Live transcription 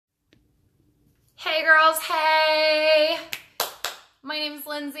Hey girls, hey! My name's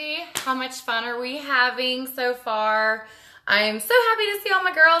Lindsay. How much fun are we having so far? I'm so happy to see all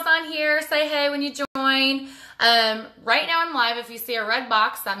my girls on here. Say hey when you join. Right now I'm live. If you see a red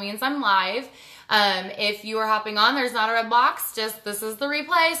box, that means I'm live. If you are hopping on, there's not a red box. This is the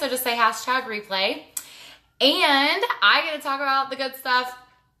replay, so just say hashtag replay. And I get to talk about the good stuff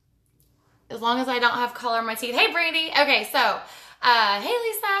as long as I don't have color in my teeth. Hey Brandy. Okay, so hey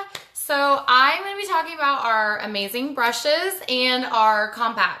Lisa. So I'm going to be talking about our amazing brushes and our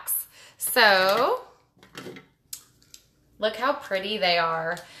compacts. So look how pretty they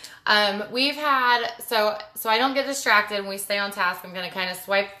are. We've had, so I don't get distracted when we stay on task. I'm going to kind of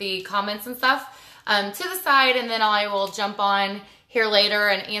swipe the comments and stuff to the side, and then I will jump on here later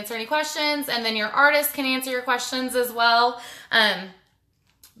and answer any questions, and then your artist can answer your questions as well.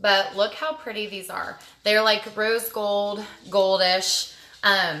 But look how pretty these are. They're like rose gold, goldish.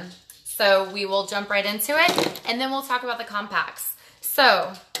 So we will jump right into it, and then we'll talk about the compacts.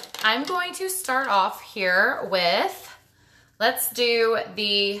 So I'm going to start off here with, let's do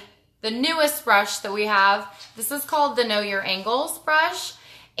the newest brush that we have. This is called the Know Your Angles brush.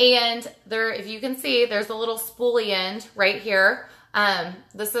 And there, if you can see, there's a little spoolie end right here.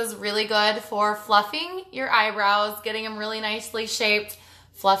 This is really good for fluffing your eyebrows, getting them really nicely shaped,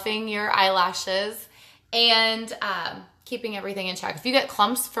 fluffing your eyelashes, and keeping everything in check. If you get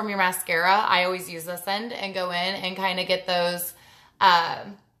clumps from your mascara, I always use this end and go in and kind of get those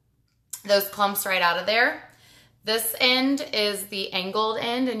clumps right out of there. This end is the angled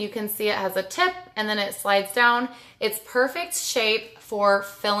end, and you can see it has a tip and then it slides down. It's perfect shape for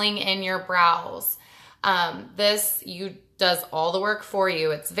filling in your brows. This does all the work for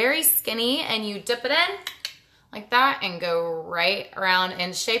you. It's very skinny, and you dip it in like that and go right around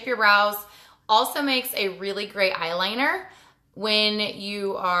and shape your brows. Also makes a really great eyeliner when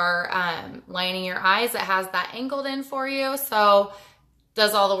you are lining your eyes. It has that angled in for you, so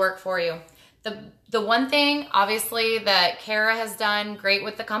does all the work for you. The one thing, obviously, that Kara has done great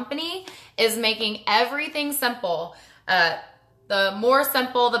with the company is making everything simple. The more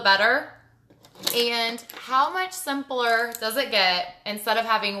simple, the better. And how much simpler does it get? Instead of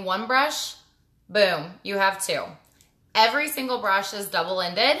having one brush, boom, you have two. Every single brush is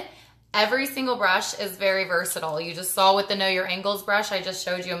double-ended. Every single brush is very versatile. You just saw with the Know Your Angles brush, I just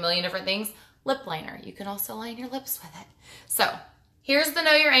showed you a million different things. Lip liner, you can also line your lips with it. So here's the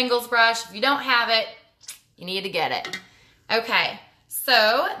Know Your Angles brush. If you don't have it, you need to get it. Okay,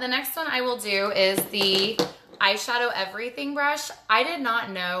 so the next one I will do is the eyeshadow everything brush. I did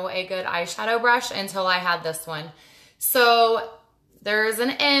not know a good eyeshadow brush until I had this one. So there's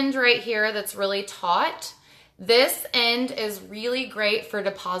an end right here that's really taut. This end is really great for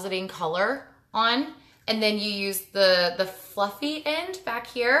depositing color on, and then you use the fluffy end back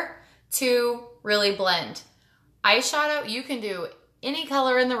here to really blend. Eyeshadow, you can do any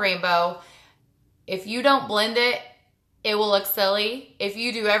color in the rainbow. If you don't blend it, it will look silly. If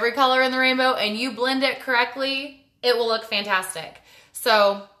you do every color in the rainbow and you blend it correctly, it will look fantastic.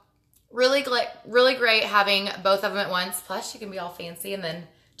 So really great having both of them at once. Plus you can be all fancy and then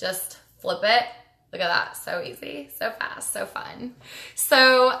just flip it. Look at that, so easy, so fast, so fun.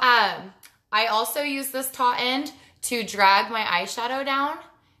 So I also use this taut end to drag my eyeshadow down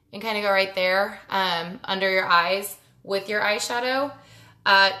and kind of go right there under your eyes with your eyeshadow.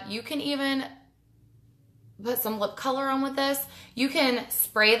 You can even put some lip color on with this. You can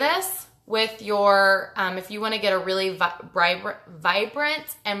spray this with your, if you want to get a really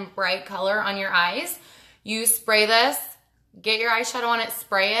vibrant and bright color on your eyes, you spray this, get your eyeshadow on it,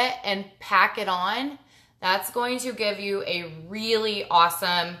 spray it, and pack it on. That's going to give you a really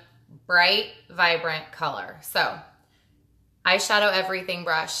awesome, bright, vibrant color. So, eyeshadow everything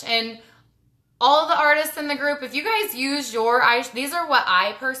brush. And all the artists in the group, if you guys use your these are what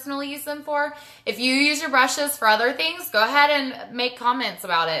I personally use them for. If you use your brushes for other things, go ahead and make comments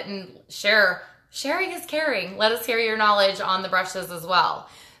about it and share. Sharing is caring. Let us hear your knowledge on the brushes as well.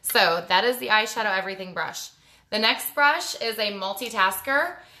 So, that is the eyeshadow everything brush. The next brush is a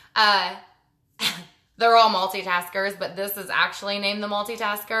multitasker. They're all multitaskers, but this is actually named the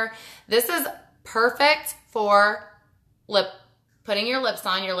multitasker. This is perfect for putting your lips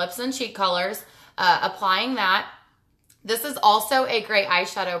on, your lips and cheek colors, applying that. This is also a great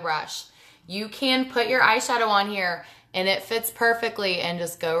eyeshadow brush. You can put your eyeshadow on here and it fits perfectly and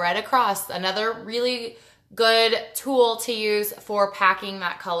just go right across. Another really good tool to use for packing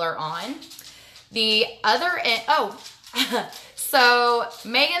that color on. The other end, so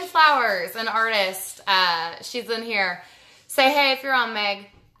Megan Flowers, an artist, she's in here. Say hey if you're on, Meg.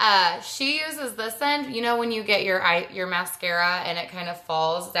 She uses this end. You know when you get your mascara and it kind of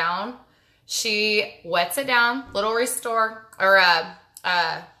falls down? She wets it down, little restore, or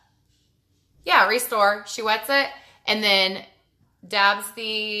restore. She wets it and then dabs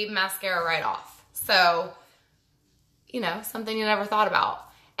the mascara right off. So, you know, something you never thought about.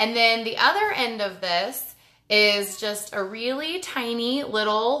 And then the other end of this is just a really tiny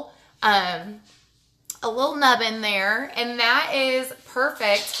little, a little nub in there. And that is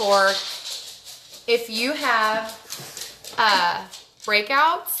perfect for if you have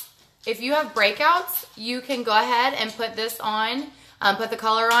breakouts. If you have breakouts, you can go ahead and put this on, put the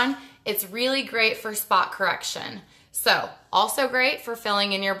color on. It's really great for spot correction. So, also great for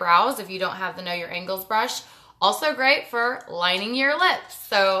filling in your brows if you don't have the Know Your Angles brush. Also great for lining your lips.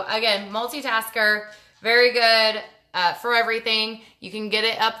 So, again, multitasker, very good for everything. You can get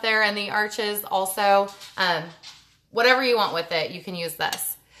it up there in the arches also. Whatever you want with it, you can use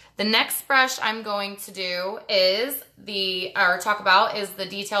this. The next brush I'm going to do is talk about is the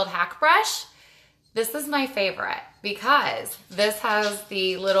Detailed Hack brush. This is my favorite because this has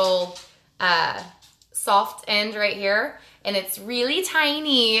the little soft end right here, and it's really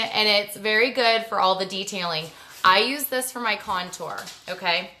tiny, and it's very good for all the detailing. I use this for my contour,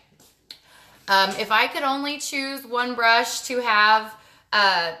 okay? If I could only choose one brush to have,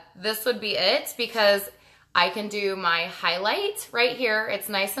 this would be it, because I can do my highlight right here. It's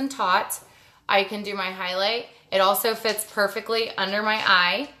nice and taut. I can do my highlight. It also fits perfectly under my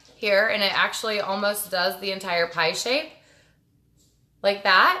eye here, and it actually almost does the entire pie shape like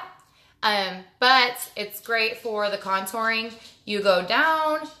that. But it's great for the contouring. You go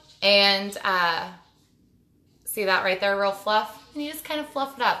down and see that right there, real fluff, and you just kind of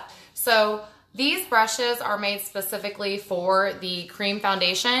fluff it up. So these brushes are made specifically for the cream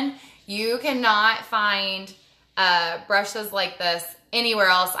foundation. You cannot find brushes like this anywhere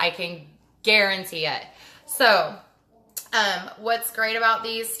else, I can guarantee it. So what's great about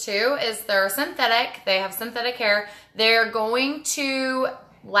these two is they're synthetic. They have synthetic hair. They're going to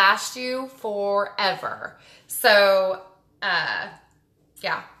last you forever. So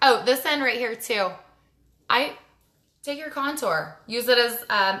yeah. Oh, this end right here too. Take your contour, use it as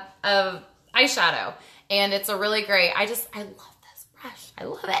a eyeshadow, and it's a really great. I love this brush. I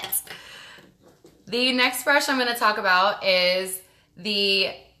love it. The next brush I'm going to talk about is the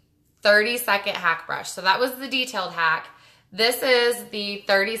 30-second hack brush. So that was the detailed hack. This is the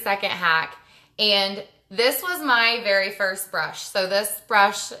 30-second hack, and this was my very first brush. So this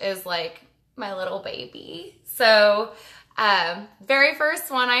brush is like my little baby. So very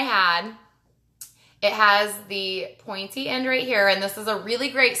first one I had, it has the pointy end right here, and this is a really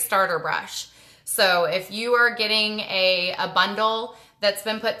great starter brush. So if you are getting a bundle that's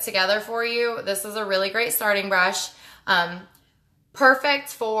been put together for you, this is a really great starting brush. Perfect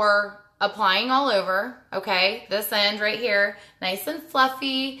for applying all over, okay? This end right here, nice and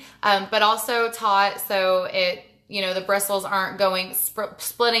fluffy, but also taut, so it, you know, the bristles aren't going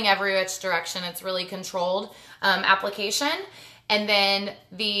splitting every which direction. It's really controlled application. And then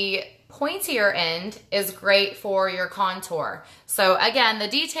the pointier end is great for your contour. So again, the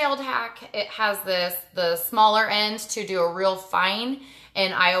detailed hack, it has the smaller end to do a real fine,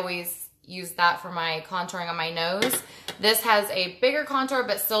 and I always use that for my contouring on my nose. This has a bigger contour,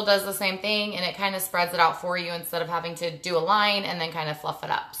 but still does the same thing, and it kind of spreads it out for you instead of having to do a line and then kind of fluff it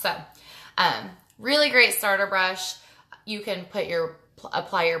up. So really great starter brush. You can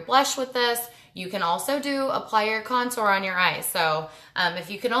apply your blush with this. You can also apply your contour on your eyes. So if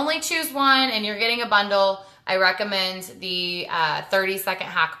you can only choose one and you're getting a bundle, I recommend the 30-second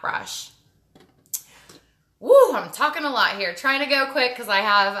hack brush. Woo, I'm talking a lot here. Trying to go quick because I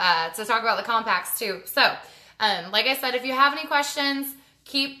have to talk about the compacts too. So like I said, if you have any questions,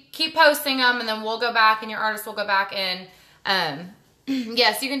 keep posting them, and then we'll go back and your artist will go back and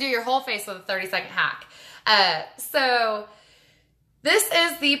yes, you can do your whole face with a 30-second hack. So this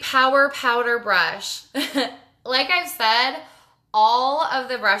is the Power Powder brush. Like I've said, all of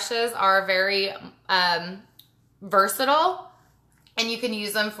the brushes are very versatile, and you can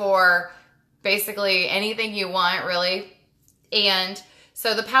use them for basically anything you want, really. And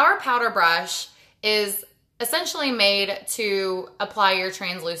so the Power Powder brush is essentially made to apply your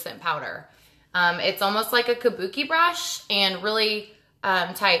translucent powder. It's almost like a kabuki brush and really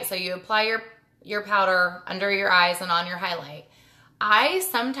tight. So you apply your powder under your eyes and on your highlight. I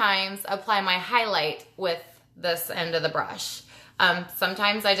sometimes apply my highlight with this end of the brush.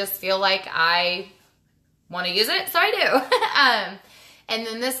 Sometimes I just feel like I want to use it, so I do. And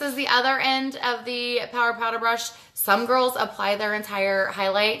then this is the other end of the Power Powder brush. Some girls apply their entire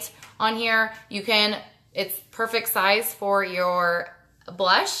highlight on here. It's perfect size for your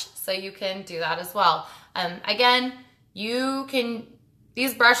blush, so you can do that as well. Again, you can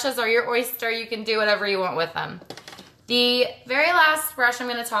These brushes are your oyster. You can do whatever you want with them. The very last brush I'm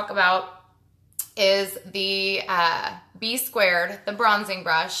going to talk about is the B Squared, the bronzing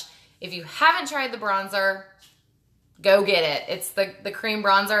brush. If you haven't tried the bronzer, go get it. It's the cream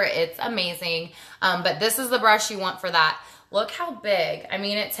bronzer. It's amazing. But this is the brush you want for that. Look how big. I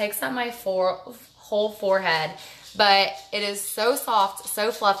mean, it takes up my whole forehead, but it is so soft,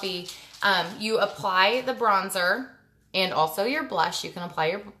 so fluffy. You apply the bronzer and also your blush. You can apply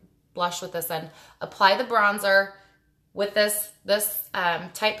your blush with this end. Apply the bronzer with this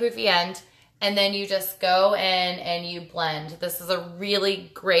tight poofy end, and then you just go in and you blend. This is a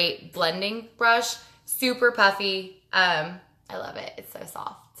really great blending brush, super puffy. I love it. It's so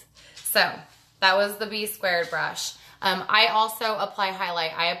soft. So that was the B Squared brush. I also apply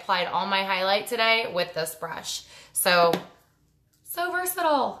highlight. I applied all my highlight today with this brush. So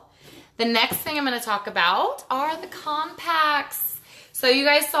versatile. The next thing I'm going to talk about are the compacts. So you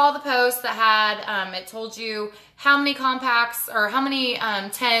guys saw the post that had, it told you how many compacts or how many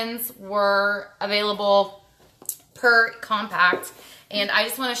 10s were available per compact. And I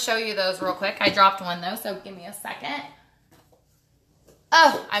just want to show you those real quick. I dropped one though, so give me a second.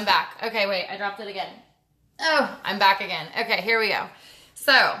 Oh, I'm back. Okay, wait, I dropped it again. Oh, I'm back again. Okay, here we go.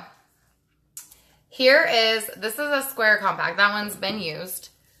 So this is a square compact. That one's been used.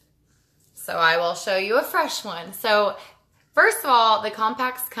 So I will show you a fresh one. So first of all, the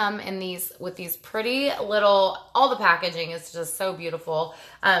compacts come in with these pretty little, all the packaging is just so beautiful.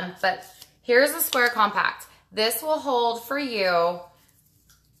 But here's a square compact. This will hold for you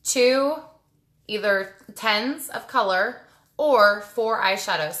 2 either 10s of color or 4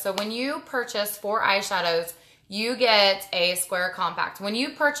 eyeshadows. So when you purchase 4 eyeshadows, you get a square compact. When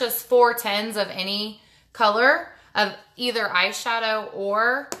you purchase 4 10s of any color of either eyeshadow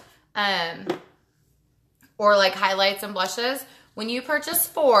or like highlights and blushes, when you purchase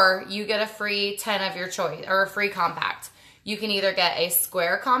 4, you get a free 10 of your choice, or a free compact. You can either get a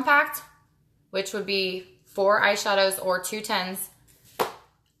square compact, which would be 4 eyeshadows or 2 10s,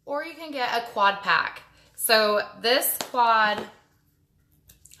 or you can get a quad pack. So this quad,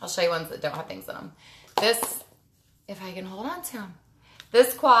 I'll show you ones that don't have things in them. This, if I can hold on to them.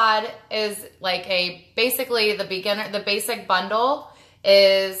 This quad is like basically the basic bundle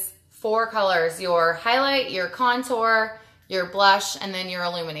is 4 colors: your highlight, your contour, your blush, and then your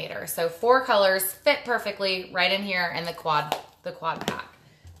illuminator. So 4 colors fit perfectly right in here in the quad pack.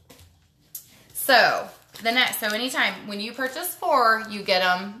 So anytime when you purchase 4, you get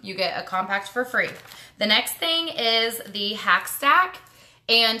a compact for free. The next thing is the hack stack,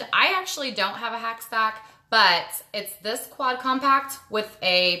 and I actually don't have a hack stack, but it's this quad compact with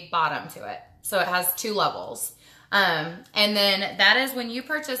a bottom to it. So it has 2 levels. And then that is when you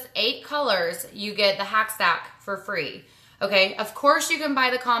purchase 8 colors, you get the hack stack for free. Okay, of course you can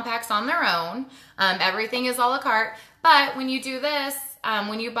buy the compacts on their own. Everything is a la carte, but when you do this,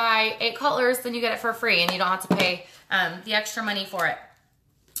 when you buy 8 colors, then you get it for free and you don't have to pay the extra money for it.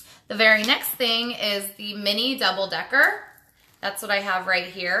 The very next thing is the mini double decker. That's what I have right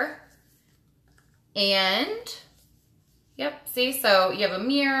here. And yep, see, so you have a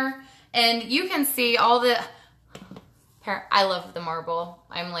mirror and you can see all the, I love the marble.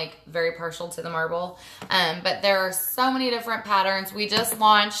 I'm like very partial to the marble. But there are so many different patterns. We just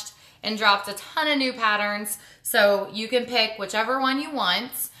launched and dropped a ton of new patterns. So you can pick whichever one you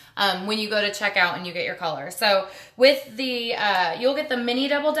want when you go to checkout and you get your color. So with the, you'll get the mini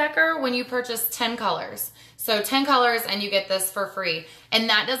double decker when you purchase 10 colors. So 10 colors and you get this for free. And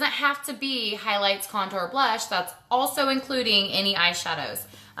that doesn't have to be highlights, contour, blush. That's also including any eyeshadows.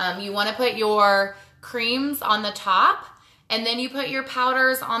 You want to put your creams on the top and then you put your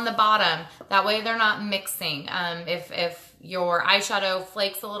powders on the bottom. That way they're not mixing. If your eyeshadow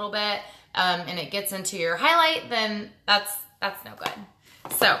flakes a little bit and it gets into your highlight, then that's no good.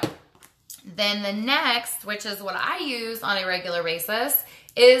 So then the next, which is what I use on a regular basis,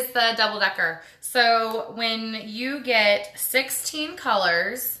 is the double decker. So when you get 16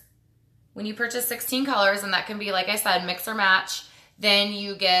 colors, when you purchase 16 colors, and that can be, like I said, mix or match, then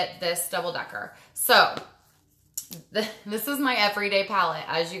you get this double decker. So this is my everyday palette,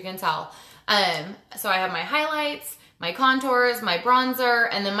 as you can tell. So I have my highlights, my contours, my bronzer,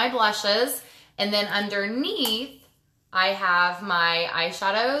 and then my blushes. And then underneath, I have my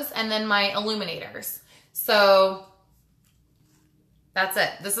eyeshadows and then my illuminators. So that's it.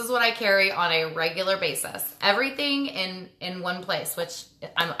 This is what I carry on a regular basis. Everything in one place, which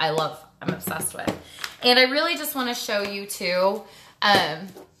I love. I'm obsessed with. And I really just want to show you too.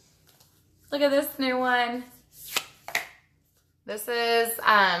 Look at this new one. This is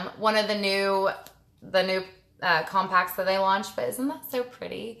one of the new compacts that they launched, but isn't that so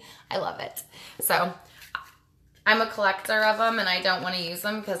pretty? I love it. So I'm a collector of them and I don't want to use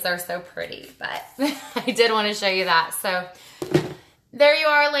them because they're so pretty, but I did want to show you that. So there you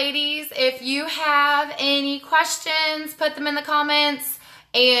are, ladies. If you have any questions, put them in the comments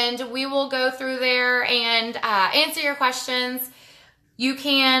and we will go through there and answer your questions. You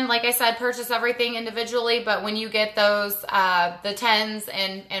can, like I said, purchase everything individually, but when you get those, the 10s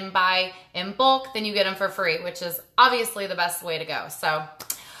and buy in bulk, then you get them for free, which is obviously the best way to go. So,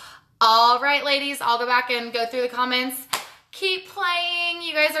 all right, ladies, I'll go back and go through the comments. Keep playing.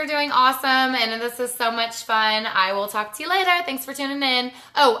 You guys are doing awesome, and this is so much fun. I will talk to you later. Thanks for tuning in.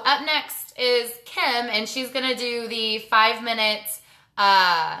 Oh, up next is Kim, and she's going to do the 5-minute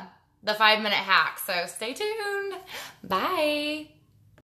hack. So stay tuned. Bye.